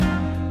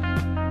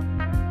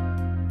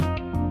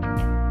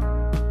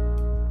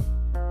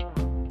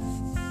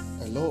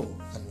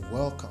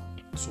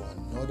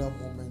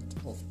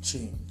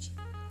change,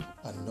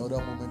 another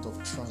moment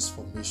of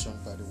transformation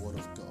by the word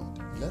of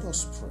God. Let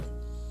us pray.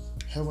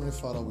 Heavenly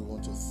Father, we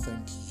want to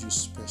thank you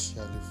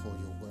specially for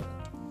your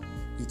word.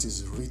 It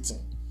is written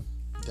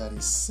that he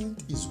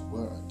sent his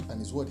word, and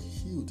his word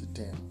healed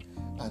them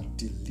and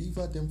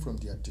delivered them from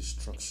their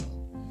destruction.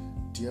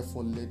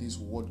 Therefore, let his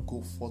word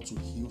go forth to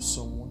heal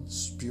someone,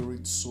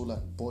 spirit, soul,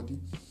 and body.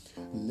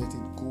 Let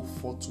it go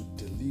forth to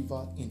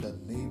deliver in the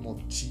name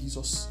of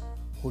Jesus.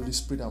 Holy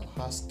Spirit, I'm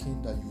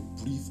asking that you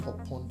breathe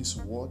upon this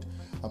word.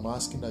 I'm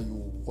asking that you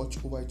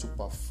watch over it to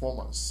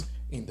performance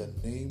in the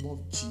name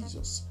of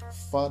Jesus.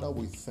 Father,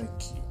 we thank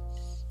you.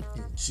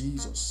 In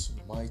Jesus'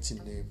 mighty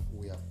name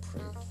we have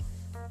prayed.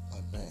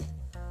 Amen.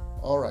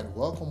 All right,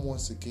 welcome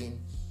once again,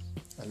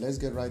 and let's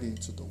get right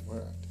into the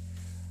word.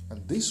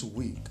 And this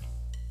week,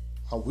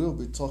 I will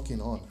be talking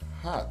on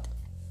Hark,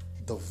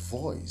 the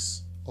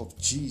voice of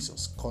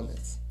Jesus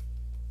calleth.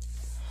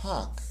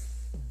 Hark,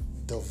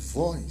 the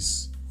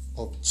voice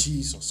of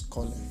Jesus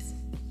calleth.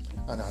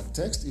 And our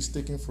text is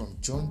taken from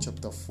John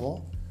chapter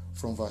 4,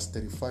 from verse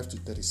 35 to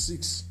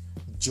 36.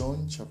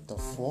 John chapter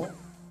 4,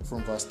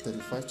 from verse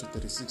 35 to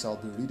 36. I'll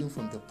be reading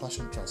from the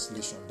Passion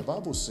Translation. The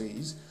Bible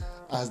says,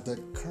 as the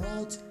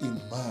crowd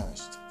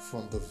emerged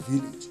from the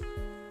village,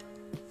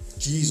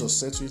 Jesus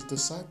said to his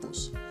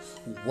disciples,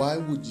 why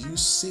would you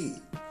say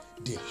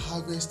the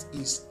harvest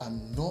is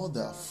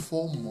another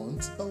 4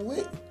 months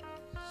away?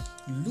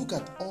 Look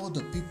at all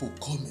the people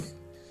coming.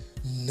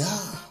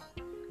 Now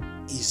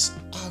is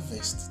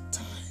harvest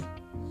time,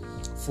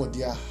 for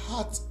their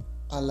hearts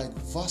are like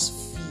vast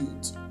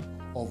fields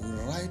of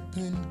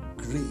ripened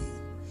grain,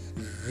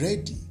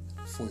 ready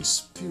for a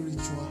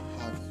spiritual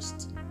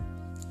harvest.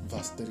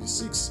 Verse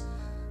 36,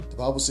 the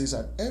Bible says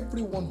that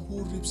everyone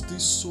who reaps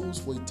these souls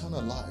for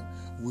eternal life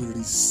will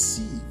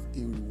receive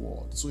a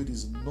reward. So it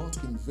is not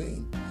in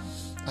vain.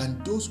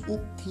 And those who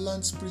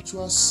plant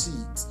spiritual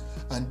seeds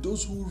and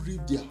those who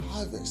reap the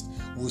harvest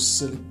will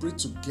celebrate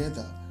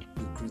together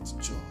with great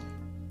joy.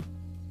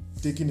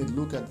 Taking a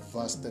look at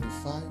verse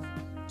 35,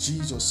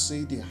 Jesus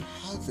said the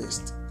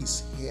harvest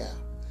is here.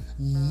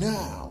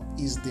 Now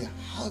is the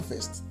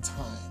harvest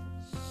time.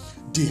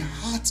 The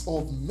hearts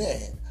of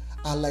men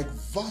are like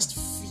vast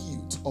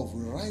fields of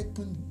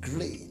ripened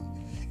grain.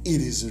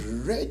 It is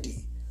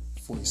ready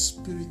for a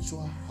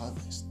spiritual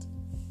harvest.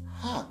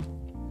 Hark,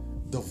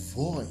 the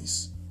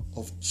voice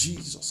of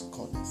Jesus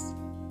calleth.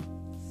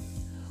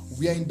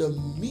 We are in the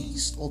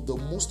midst of the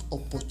most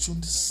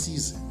opportune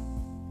season.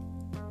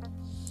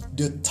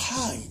 The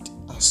tide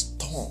has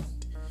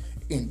turned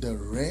in the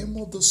realm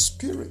of the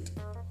spirit.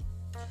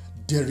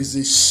 There is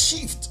a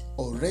shift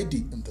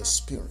already in the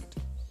spirit.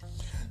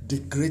 The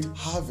great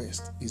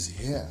harvest is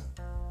here.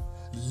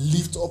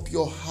 Lift up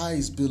your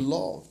eyes,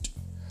 beloved.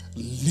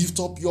 Lift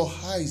up your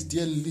eyes,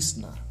 dear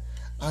listener,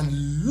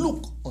 and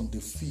look on the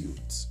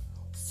fields,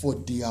 for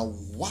they are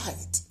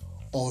white,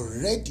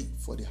 already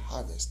for the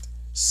harvest,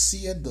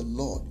 saith the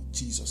Lord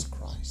Jesus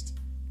Christ.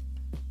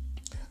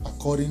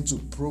 According to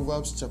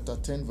Proverbs chapter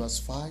 10 verse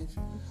 5,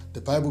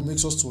 the Bible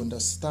makes us to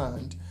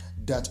understand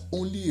that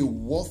only a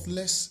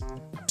worthless,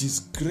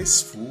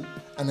 disgraceful,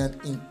 and an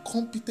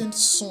incompetent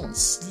son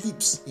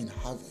sleeps in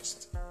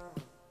harvest.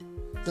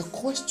 The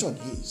question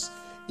is,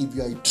 if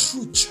you are a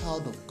true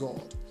child of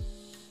God,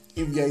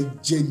 if you are a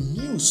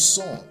genuine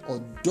son or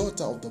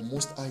daughter of the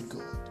Most High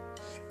God,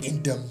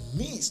 in the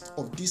midst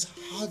of this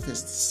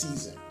harvest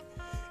season,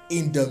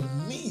 in the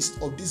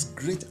midst of this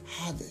great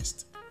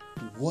harvest,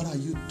 what are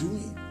you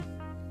doing?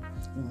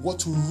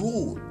 What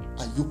role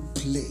are you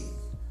playing?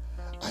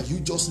 Are you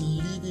just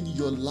living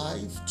your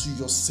life to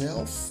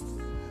yourself?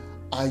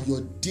 Are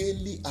your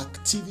daily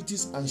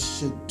activities and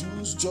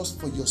schedules just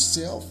for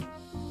yourself?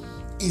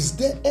 Is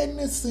there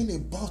anything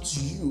about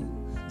you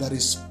that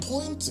is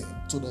pointing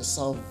to the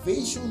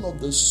salvation of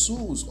the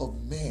souls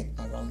of men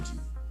around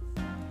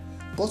you?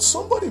 But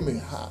somebody may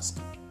ask,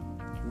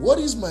 what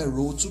is my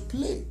role to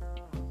play?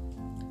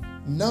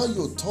 Now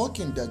you're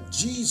talking that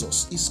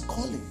Jesus is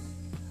calling.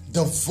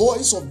 The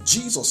voice of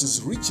Jesus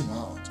is reaching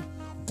out.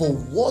 But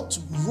what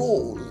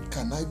role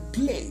can I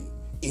play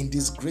in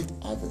this great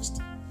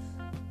harvest?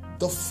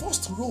 The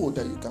first role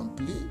that you can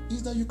play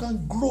is that you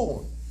can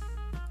groan.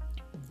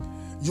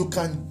 You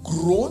can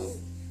groan,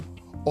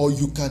 or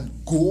you can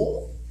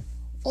go,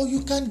 or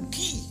you can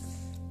give.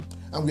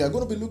 And we are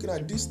going to be looking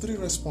at these 3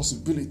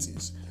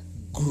 responsibilities: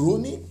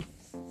 groaning,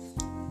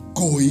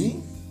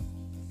 going,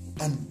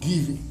 and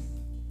giving.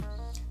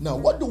 Now,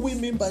 what do we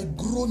mean by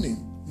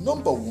groaning?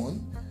 Number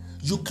 1,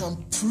 you can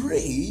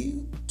pray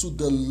to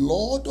the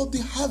Lord of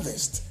the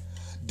harvest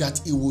that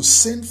he will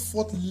send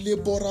forth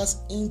laborers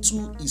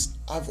into his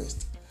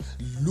harvest.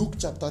 Luke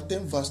chapter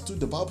 10 verse 2,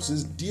 the Bible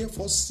says,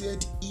 therefore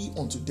said he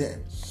unto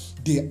them,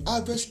 the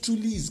harvest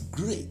truly is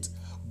great,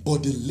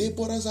 but the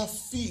laborers are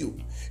few.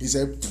 He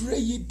said, pray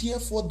ye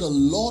therefore the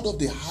Lord of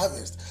the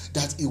harvest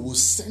that he will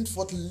send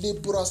forth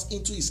laborers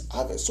into his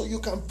harvest. So you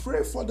can pray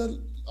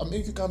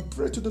you can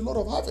pray to the Lord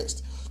of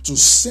harvest to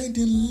send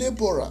in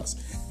laborers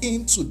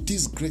into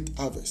this great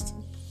harvest.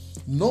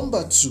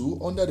 Number 2,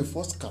 under the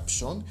first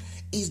caption,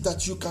 is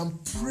that you can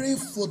pray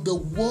for the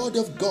word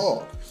of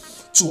God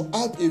to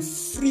have a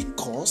free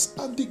course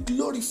and be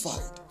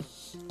glorified.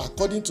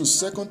 According to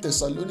 2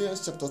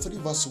 Thessalonians chapter 3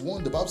 verse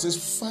 1, the Bible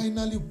says,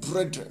 finally,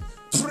 brethren,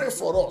 pray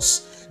for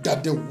us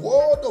that the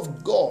word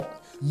of God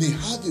may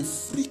have a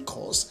free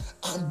course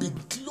and be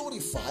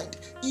glorified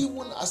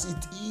even as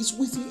it is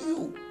with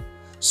you.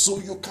 So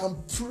you can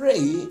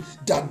pray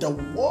that the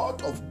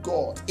word of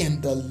God in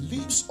the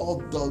lips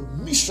of the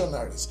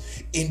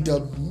missionaries, in the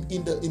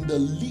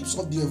lips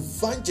of the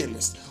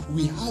evangelists,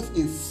 we have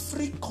a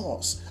free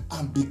course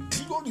and be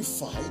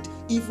glorified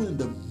even in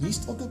the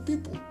midst of the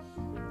people.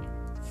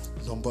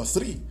 Number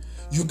 3,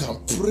 you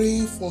can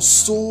pray for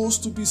souls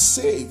to be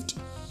saved.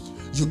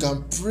 You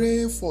can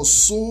pray for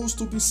souls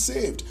to be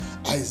saved.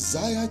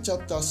 Isaiah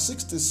chapter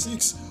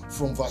 66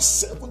 from verse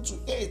 7 to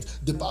 8,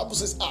 the Bible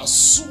says, as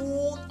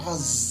soon as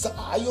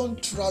Zion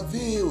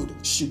travailed,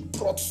 she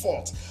brought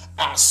forth.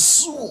 As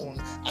soon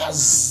as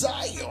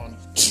Zion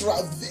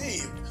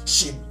travailed,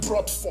 she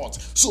brought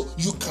forth. So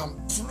you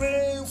can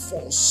pray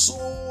for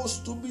souls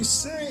to be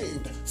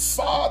saved.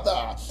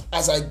 Father,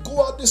 as I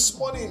go out this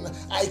morning,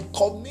 I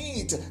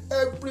commit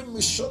every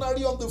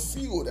missionary on the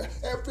field,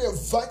 every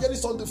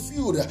evangelist on the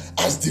field,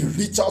 as they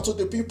reach out to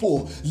the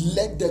people,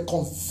 let the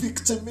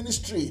convicting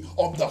ministry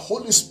of the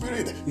Holy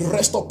Spirit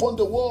rest upon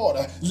the world.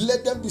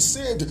 Let them be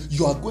saved.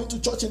 You are going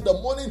to church in the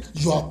morning,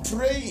 you are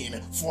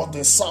praying for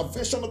the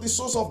salvation of the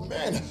souls of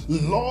men.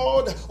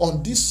 Lord,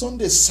 on this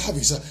Sunday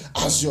service,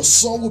 as your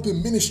son will be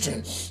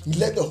ministering,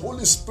 let the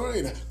Holy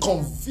Spirit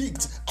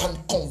convict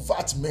and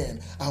convert men.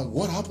 And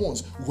what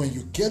happens when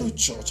you get to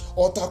church,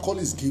 altar call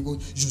is given,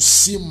 you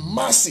see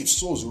massive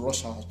souls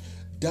rush out.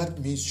 That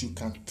means you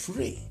can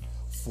pray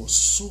for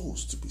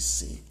souls to be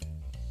saved.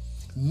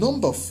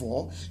 Number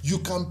 4, you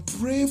can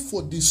pray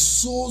for the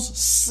souls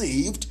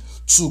saved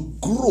to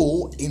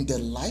grow in the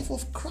life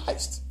of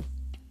Christ.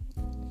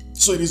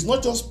 So it is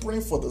not just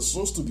praying for the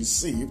souls to be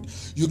saved.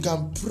 You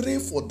can pray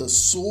for the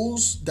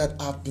souls that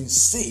have been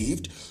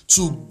saved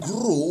to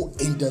grow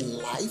in the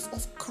life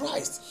of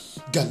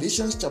Christ.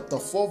 Galatians chapter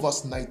 4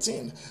 verse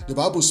 19, the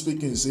Bible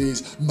speaking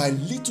says, my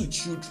little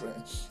children,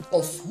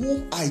 of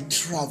whom I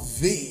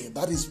travail,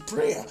 that is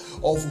prayer,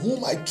 of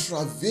whom I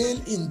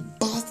travail in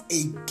birth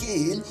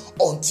again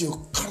until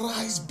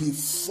Christ be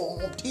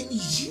formed in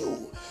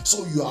you.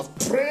 So you have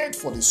prayed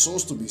for the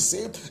souls to be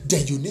saved,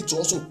 then you need to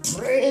also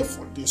pray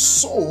for the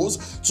souls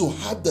to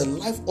have the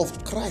life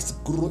of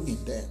Christ grow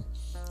in them.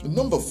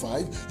 Number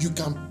 5, you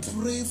can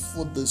pray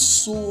for the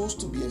souls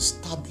to be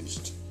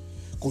established.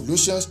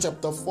 Colossians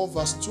chapter 4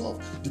 verse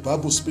 12, the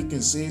Bible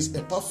speaking says,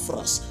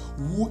 Epaphras,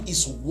 who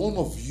is one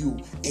of you,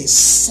 a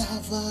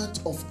servant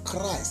of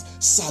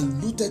Christ,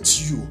 saluted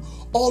you,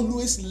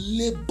 always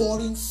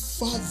laboring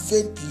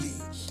fervently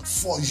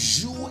for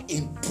you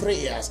in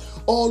prayers,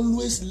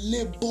 always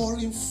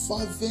laboring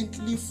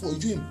fervently for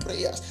you in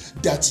prayers,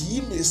 that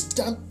ye may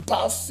stand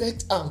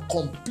perfect and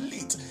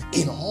complete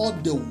in all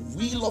the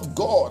will of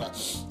God.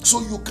 So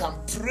you can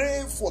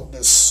pray for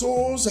the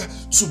souls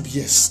to be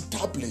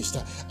established.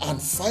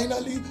 And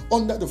finally,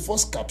 under the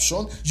first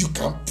caption, you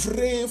can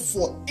pray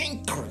for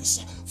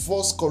increase.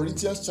 1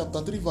 Corinthians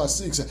chapter 3 verse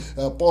 6,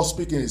 Paul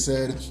speaking, he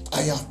said,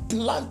 I have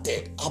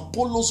planted,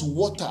 Apollos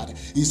watered.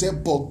 He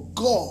said, but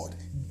God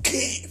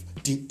gave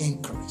the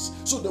increase.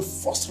 So the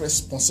first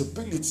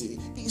responsibility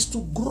is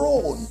to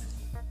grow.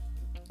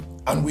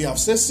 And we have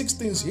said 6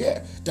 things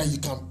here that you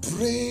can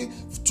pray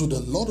to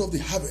the Lord of the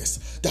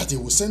harvest, that he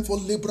will send for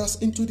laborers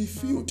into the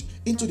field,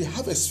 into the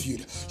harvest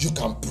field. You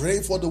can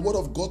pray for the word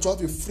of God to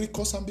have a free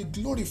course and be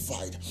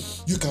glorified.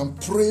 You can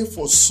pray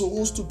for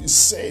souls to be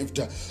saved.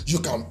 You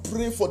can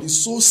pray for the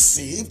souls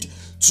saved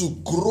to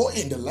grow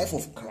in the life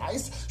of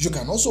Christ. You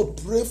can also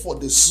pray for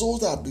the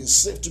souls that have been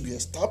saved to be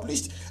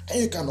established.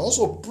 And you can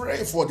also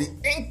pray for the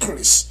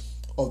increase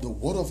of the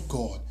word of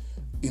God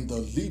in the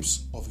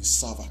lips of his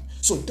servant.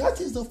 So that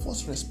is the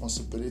first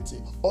responsibility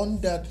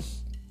under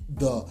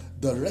the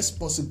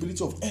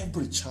responsibility of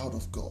every child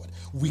of God.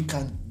 We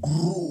can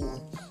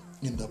grow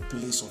in the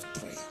place of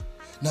prayer.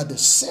 Now the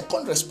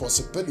second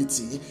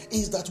responsibility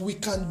is that we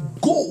can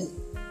go.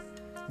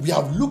 We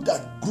have looked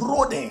at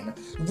growing.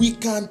 We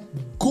can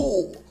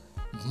go.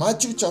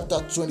 Matthew chapter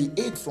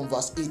 28 from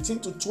verse 18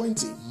 to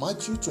 20.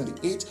 Matthew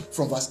 28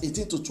 from verse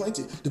 18 to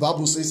 20. The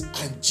Bible says,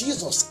 and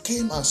Jesus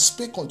came and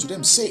spake unto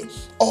them, saying,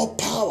 all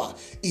power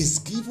is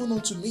given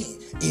unto me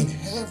in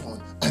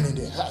heaven and in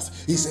the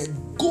earth. He said,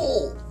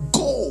 go,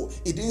 go.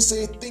 He didn't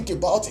say think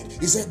about it.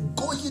 He said,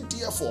 go ye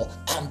therefore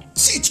and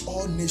teach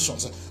all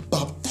nations,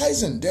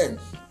 baptizing them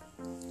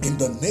in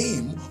the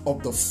name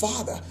of the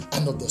Father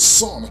and of the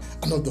Son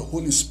and of the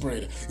Holy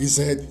Spirit. He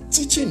said,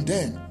 teaching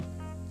them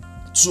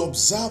to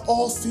observe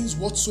all things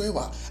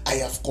whatsoever I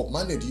have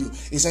commanded you.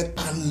 He said,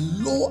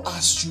 and lo,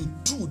 as you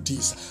do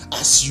this,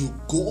 as you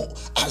go,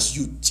 as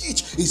you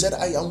teach, he said,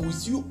 I am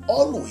with you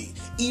always,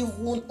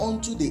 even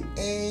unto the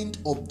end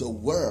of the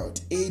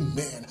world.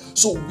 Amen.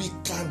 So we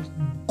can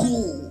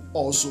go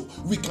also.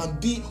 We can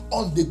be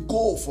on the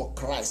go for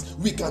Christ.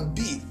 We can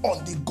be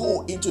on the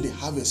go into the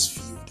harvest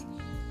field.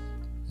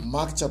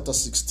 Mark chapter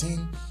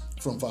 16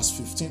 from verse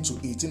 15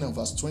 to 18 and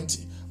verse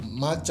 20.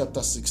 Mark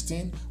chapter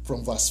 16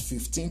 from verse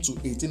 15 to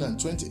 18 and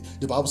 20.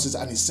 The Bible says,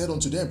 and he said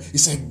unto them, he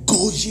said,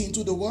 go ye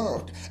into the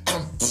world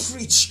and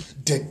preach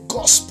the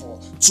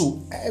gospel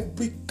to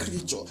every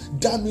creature.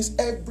 That means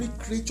every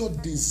creature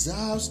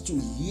deserves to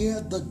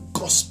hear the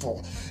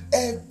gospel.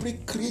 Every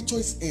creature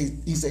is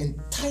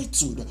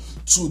entitled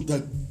to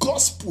the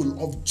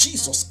gospel of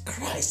Jesus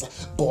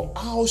Christ. But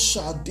how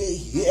shall they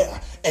hear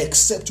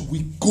except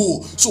we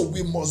go? So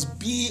we must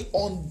be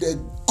on the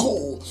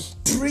go,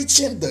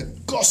 preaching the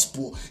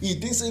gospel. He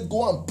didn't say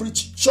go and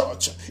preach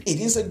church. He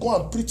didn't say go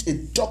and preach a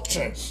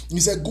doctrine. He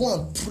said go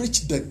and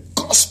preach the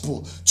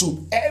gospel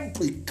to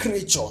every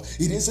creature.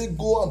 He didn't say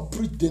go and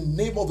preach the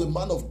name of the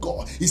man of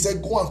God. He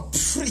said go and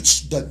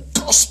preach the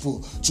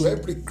gospel to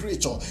every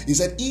creature. He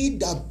said he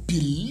that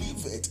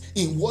believeth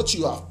in what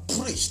you have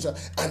preached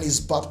and is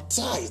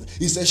baptized,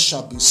 he said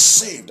shall be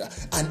saved,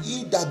 and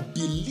he that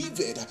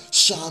believeth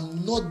shall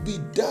not be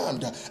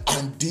damned,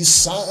 and this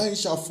sign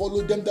shall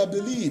follow them that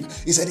believe.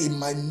 He said in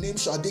my name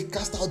shall they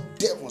cast out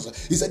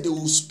devils. He said they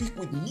will speak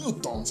with new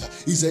tongues.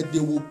 He said they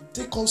will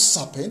take on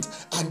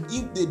serpents, and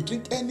if they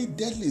drink any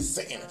deadly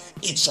thing,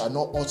 it shall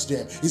not hurt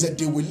them. He said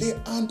they will lay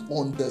hand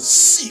on the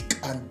sick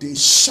and they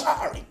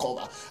shall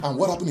recover. And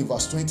what happened in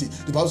verse 20?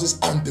 The Bible says,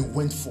 and they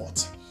went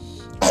forth.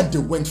 And they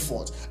went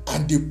forth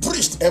and they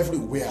preached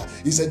everywhere.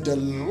 He said the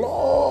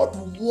Lord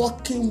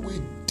walking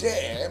with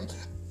them,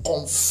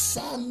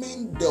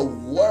 confirming the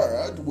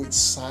word with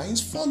signs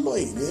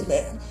following.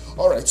 Amen.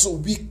 All right, so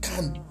we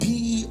can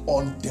be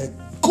on the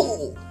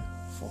go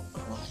for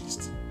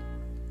Christ.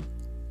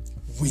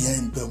 We are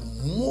in the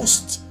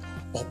most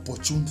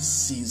opportune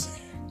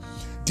season.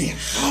 The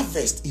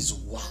harvest is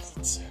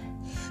white.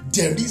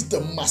 There is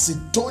the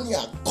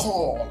Macedonia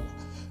call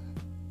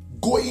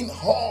going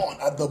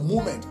on at the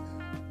moment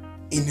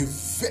in a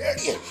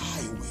very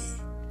high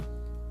way.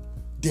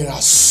 There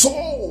are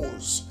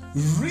souls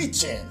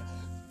reaching.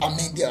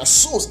 There are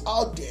souls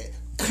out there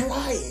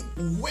crying,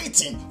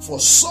 waiting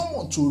for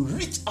someone to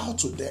reach out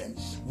to them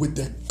with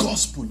the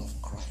gospel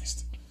of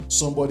Christ.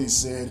 Somebody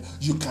said,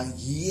 you can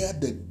hear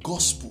the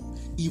gospel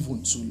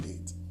even too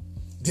late.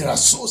 There are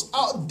souls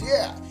out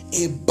there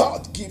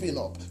about giving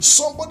up.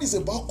 Somebody's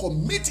about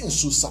committing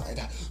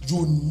suicide.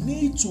 You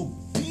need to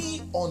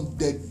be on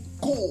the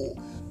go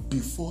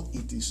before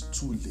it is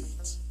too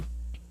late.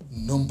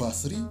 Number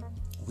 3,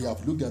 we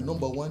have looked at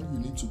number 1, you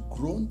need to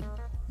groan.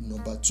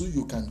 Number 2,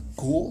 you can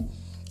go.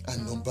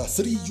 And number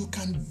 3, you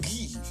can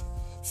give.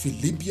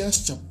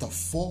 Philippians chapter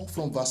 4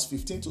 from verse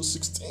 15 to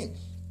 16.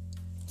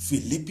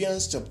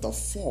 Philippians chapter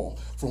 4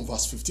 from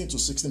verse 15 to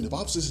 16. The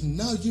Bible says,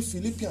 now you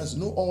Philippians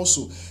know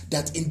also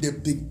that in the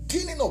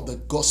beginning of the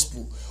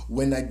gospel,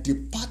 when I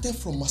departed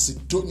from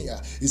Macedonia,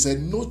 he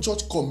said, no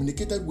church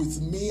communicated with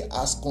me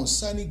as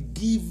concerning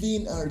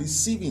giving and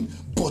receiving,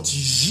 but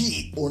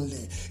ye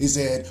only. He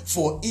said,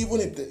 for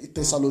even in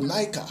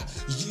Thessalonica,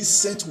 ye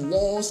sent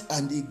once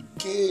and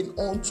again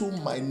unto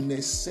my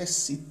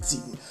necessity.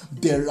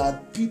 There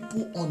are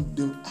people on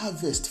the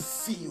harvest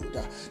field.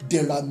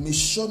 There are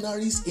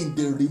missionaries in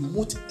the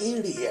remote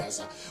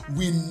areas.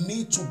 We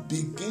need to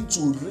begin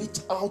to reach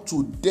out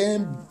to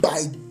them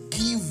by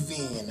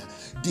giving.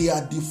 They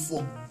are the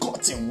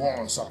forgotten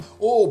ones.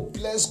 Oh,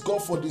 bless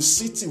God for the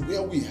city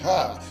where we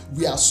are.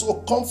 We are so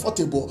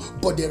comfortable,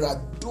 but there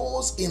are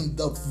those in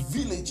the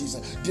villages,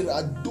 there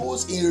are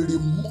those in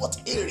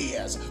remote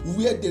areas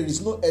where there is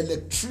no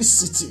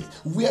electricity,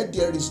 where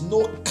there is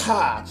no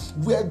car,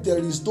 where there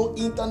is no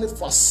internet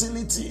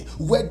facility,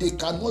 where they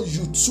cannot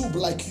YouTube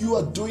like you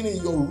are doing in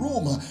your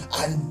room,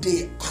 and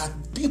they are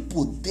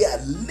people, they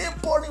are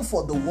laboring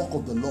for the work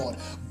of the Lord,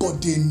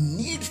 but they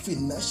need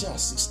financial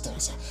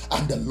assistance,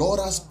 and the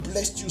Lord has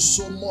blessed you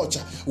so much.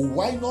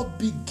 Why not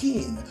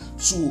begin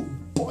to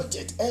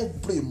budget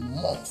every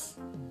month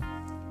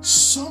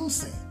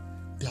something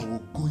that will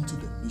go into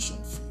the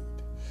mission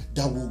field,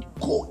 that will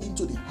go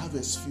into the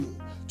harvest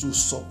field to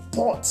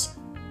support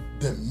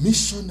the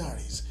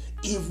missionaries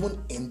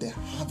even in the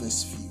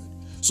harvest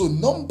field? So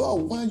number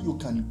 1, you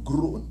can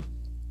grow.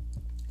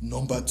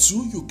 Number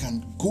 2, you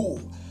can go.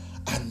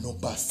 And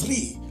number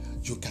 3,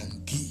 you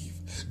can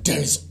give. There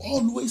is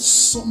always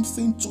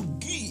something to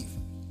give.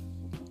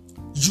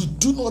 You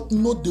do not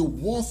know the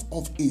worth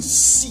of a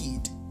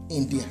seed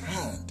in the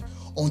hand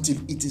until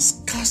it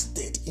is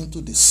casted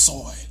into the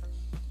soil.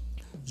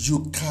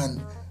 You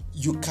can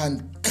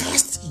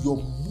cast your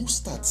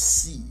mustard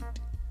seed.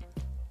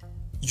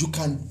 You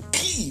can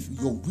give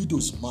your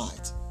widow's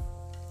mite.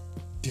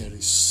 There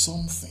is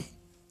something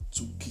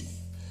to give.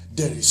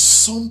 There is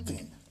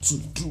something to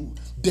do.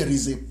 There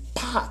is a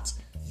part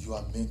you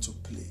are meant to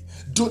play.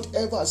 Don't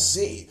ever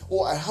say,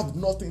 oh, I have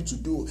nothing to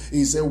do.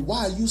 He said,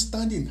 why are you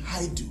standing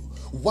idle?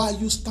 Why are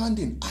you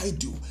standing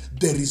idle?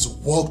 There is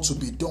work to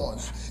be done.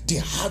 The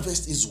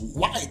harvest is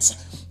white.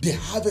 The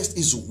harvest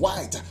is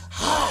white.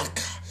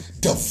 Hark,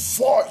 the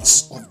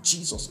voice of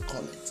Jesus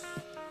call it.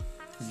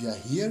 If you are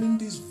hearing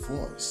this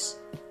voice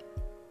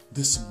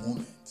this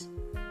moment,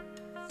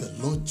 the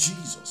Lord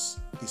Jesus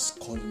is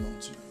calling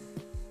unto you.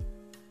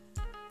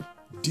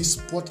 This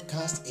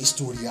podcast is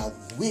to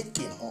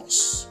reawaken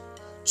us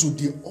to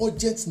the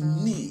urgent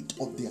need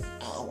of the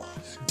hour.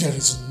 There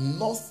is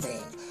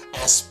nothing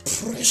as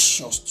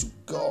precious to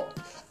God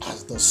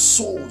as the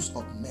souls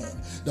of men.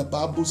 The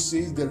Bible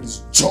says there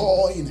is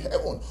joy in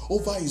heaven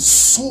over his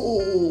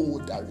soul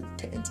that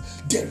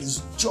repents. There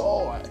is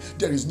joy.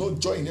 There is no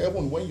joy in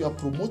heaven when you are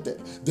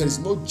promoted. There is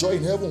no joy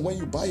in heaven when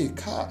you buy a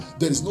car.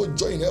 There is no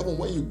joy in heaven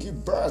when you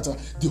give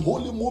birth. The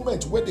holy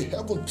moment where the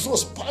heaven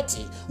throws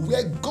party,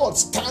 where God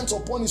stands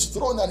upon his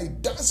throne and he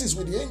dances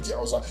with the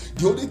angels.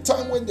 The only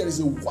time when there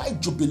is a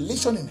wide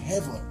jubilation in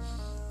heaven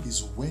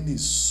is when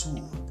his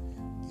soul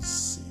is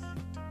saved.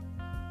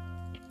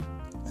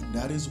 And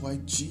that is why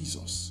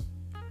Jesus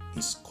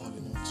is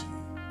calling unto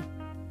you.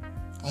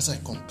 As I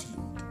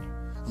conclude,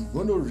 I'm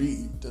going to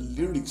read the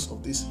lyrics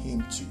of this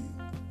hymn to you.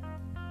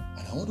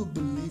 And I want to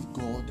believe,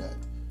 God, that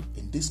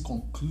in this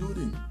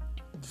concluding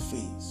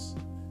phase,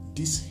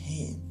 this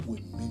hymn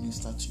will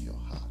minister to your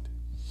heart.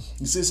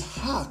 It says,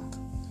 hark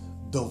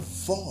the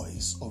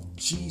voice of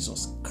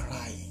Jesus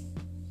crying,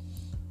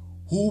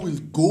 who will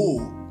go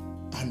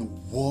and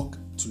walk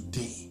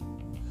today?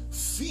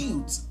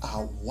 Fields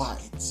are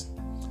white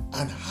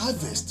and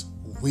harvest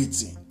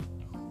waiting.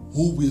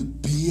 Who will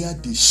bear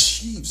the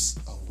sheaves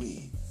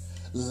away?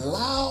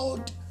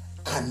 Loud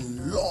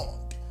and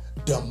long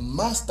the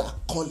master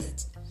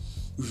calleth.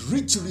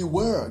 Rich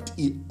reward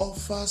he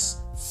offers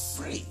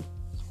free.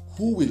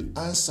 Who will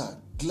answer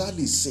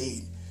gladly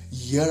saying,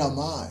 here am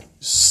I,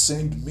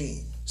 send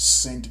me,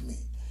 send me.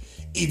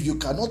 If you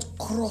cannot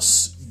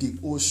cross the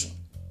ocean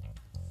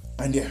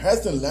and the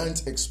heathen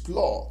lands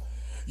explore,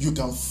 you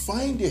can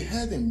find the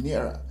heathen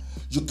nearer.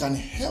 You can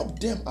help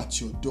them at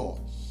your door.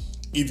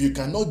 If you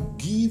cannot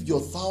give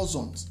your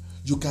thousands,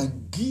 you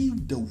can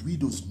give the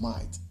widow's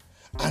mite.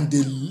 And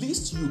the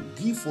least you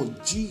give for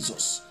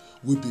Jesus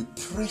will be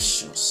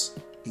precious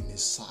in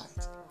his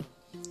sight.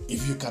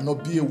 If you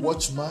cannot be a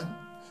watchman,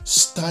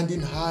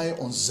 standing high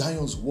on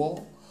Zion's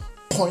wall,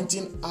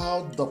 pointing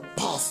out the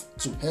path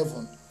to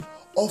heaven,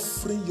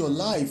 offering your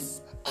life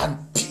and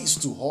peace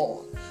to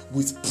all,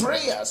 with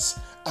prayers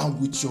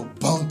and with your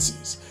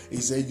bounties, he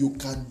said you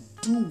can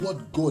do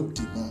what God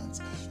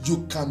demands.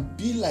 You can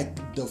be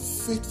like the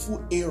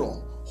faithful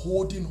Aaron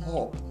holding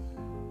up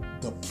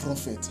the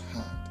prophet's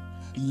hand.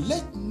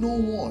 Let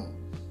none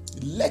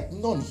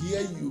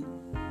hear you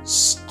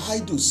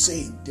idle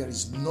saying, there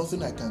is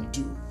nothing I can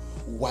do,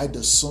 while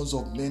the sons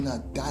of men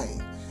are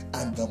dying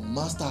and the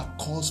master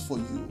calls for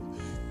you.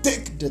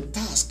 Take the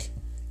task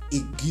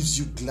he gives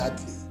you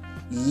gladly.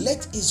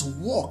 Let his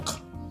work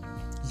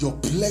your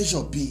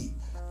pleasure be.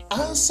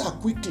 Answer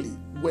quickly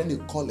when he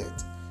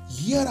calleth.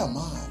 Here am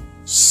I,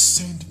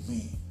 send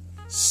me,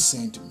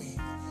 send me.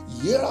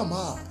 Here am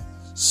I,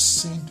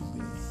 send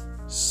me,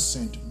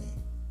 send me.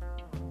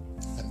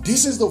 And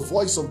this is the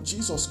voice of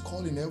Jesus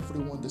calling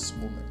everyone this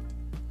moment.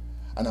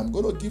 And I'm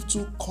going to give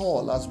two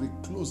calls as we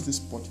close this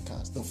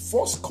podcast. The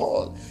first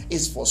call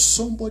is for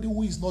somebody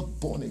who is not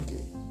born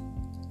again.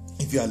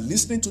 If you are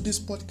listening to this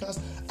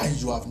podcast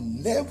and you have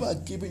never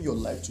given your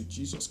life to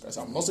Jesus Christ,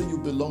 I'm not saying you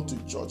belong to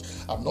church.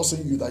 I'm not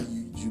saying that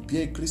you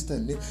be a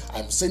Christian name.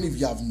 I'm saying if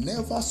you have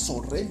never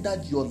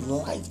surrendered your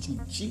life to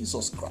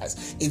Jesus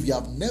Christ, if you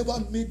have never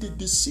made the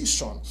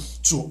decision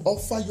to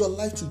offer your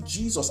life to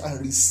Jesus and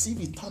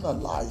receive eternal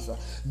life,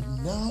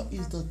 now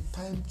is the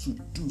time to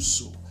do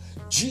so.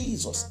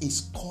 Jesus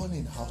is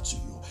calling out to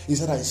you. He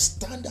said, I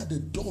stand at the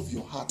door of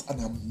your heart and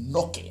I'm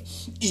knocking.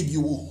 If you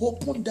will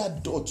open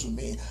that door to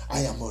me, I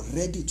am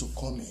ready to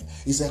come in.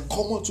 He said,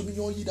 come unto me,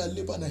 all ye that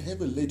labor and are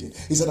heavy laden.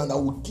 He said, and I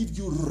will give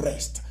you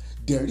rest.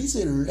 There is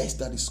a rest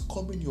that is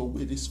coming your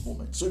way this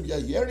moment. So if you are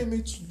hearing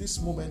me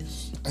this moment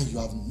and you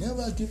have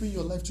never given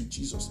your life to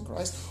Jesus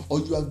Christ,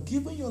 or you have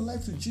given your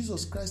life to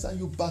Jesus Christ and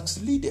you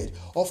backslided,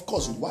 of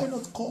course, why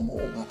not come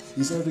home?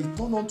 He said,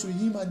 return unto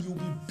him and you'll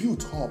be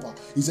built up.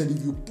 He said,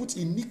 if you put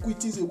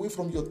iniquities away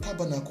from your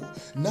tabernacle,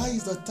 now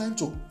is the time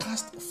to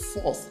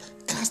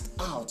cast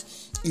out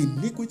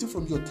iniquity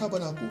from your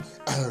tabernacle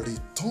and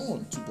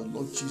return to the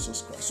Lord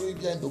Jesus Christ. So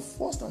if you are in the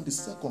first and the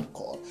second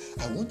call,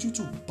 I want you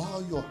to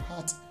bow your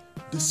heart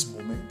this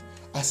moment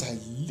as I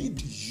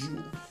lead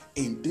you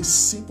in this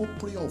simple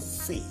prayer of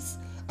faith,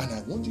 and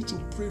I want you to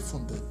pray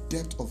from the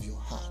depth of your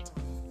heart.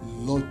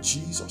 Lord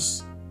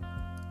Jesus,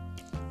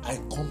 I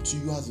come to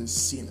you as a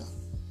sinner.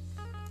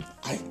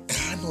 I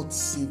cannot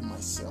save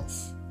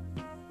myself.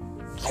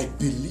 I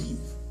believe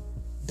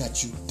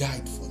that you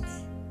died for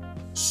me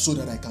so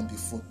that I can be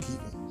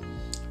forgiven,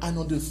 and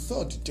on the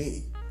third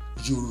day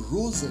you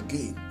rose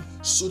again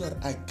so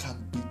that I can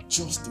be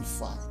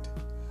justified.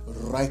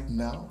 Right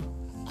now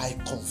I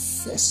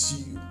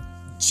confess you,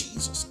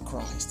 Jesus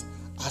Christ,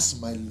 as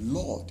my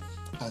Lord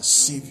and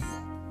Savior.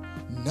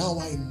 Now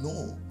I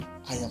know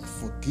I am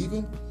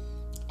forgiven,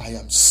 I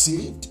am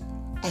saved,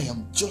 I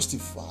am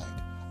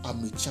justified,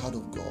 I'm a child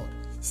of God.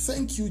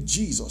 Thank you,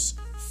 Jesus,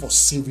 for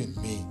saving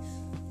me.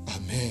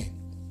 Amen.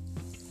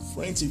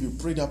 Friends, if you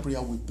pray that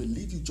prayer, we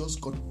believe you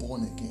just got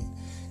born again.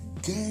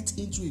 Get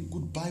into a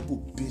good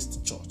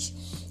Bible-based church.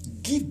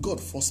 give God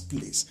first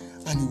place,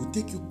 and He will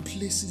take you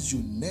places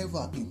you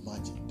never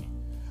imagined.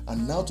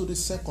 And now to the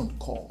second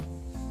call.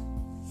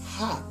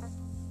 Hark,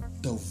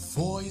 the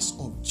voice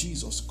of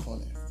Jesus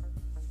calleth.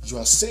 You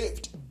are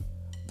saved,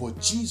 but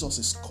Jesus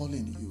is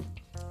calling you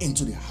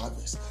into the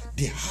harvest.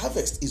 The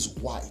harvest is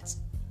white.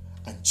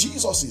 And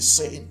Jesus is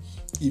saying,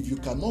 if you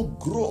cannot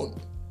grow,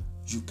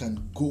 you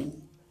can go.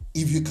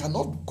 If you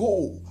cannot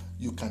go,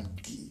 you can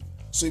give.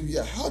 So if you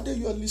are out there,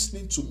 you are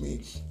listening to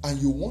me,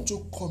 and you want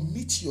to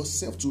commit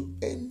yourself to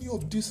any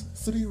of these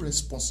three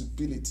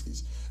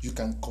responsibilities, you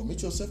can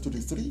commit yourself to the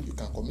three, you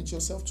can commit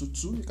yourself to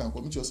two, you can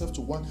commit yourself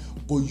to one,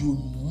 but you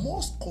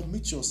must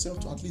commit yourself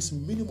to at least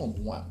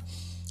minimum one.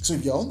 So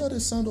if you're under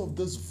the sound of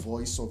this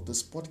voice of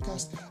this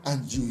podcast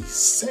and you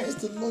sense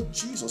the Lord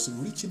Jesus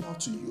reaching out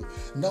to you,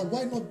 now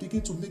why not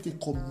begin to make a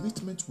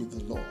commitment with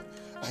the Lord?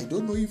 I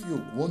don't know if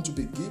you want to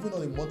be given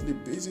on a monthly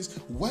basis.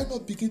 Why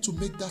not begin to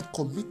make that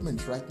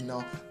commitment right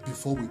now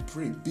before we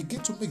pray?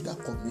 Begin to make that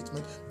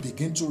commitment.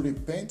 Begin to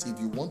repent if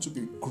you want to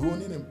be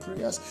groaning in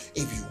prayers.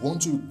 If you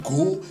want to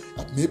go,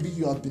 maybe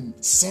you have been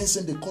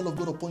sensing the call of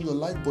God upon your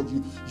life, but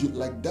you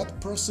like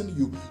that person,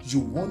 you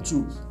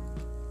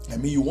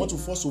want to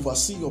first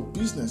oversee your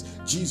business.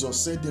 Jesus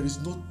said there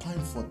is no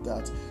time for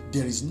that.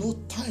 There is no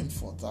time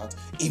for that.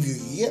 If you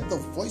hear the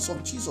voice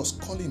of Jesus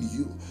calling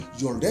you,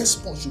 your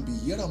response should be,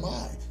 here am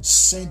I,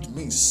 send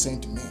me,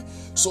 send me.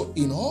 So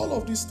in all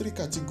of these three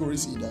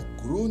categories, either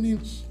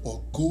groaning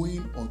or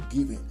going or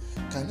giving,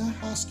 can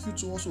I ask you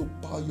to also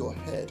bow your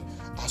head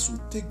as we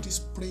take this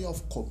prayer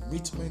of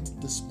commitment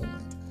this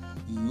moment?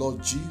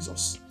 Lord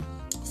Jesus,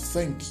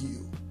 thank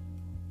you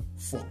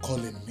for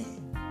calling me.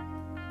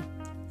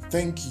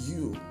 Thank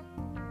you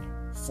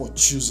for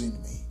choosing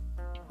me,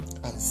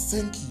 and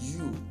thank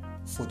you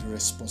for the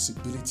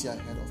responsibility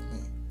ahead of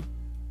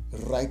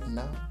me. Right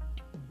now,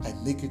 I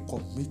make a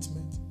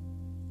commitment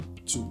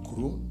to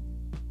grow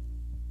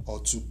or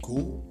to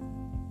go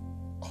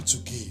or to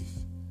give,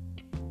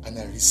 and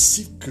I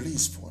receive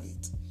grace for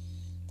it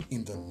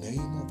in the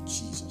name of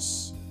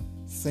Jesus.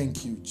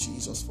 Thank you,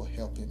 Jesus, for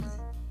helping me.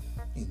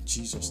 In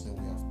Jesus' name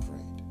we have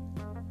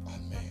prayed.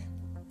 Amen.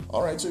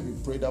 All right, so if you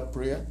prayed that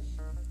prayer,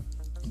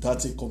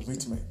 that's a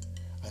commitment,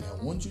 and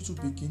I want you to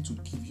begin to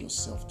give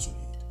yourself to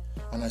it.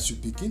 And as you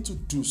begin to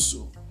do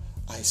so,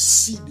 I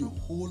see the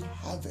whole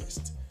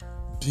harvest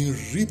being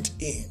reaped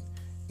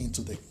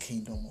into the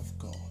kingdom of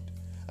God.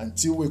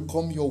 Until we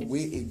come your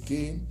way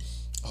again,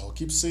 I'll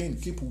keep saying,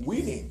 keep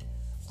winning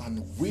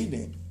and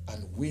winning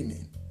and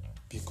winning,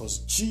 because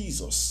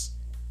Jesus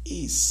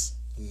is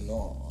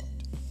Lord.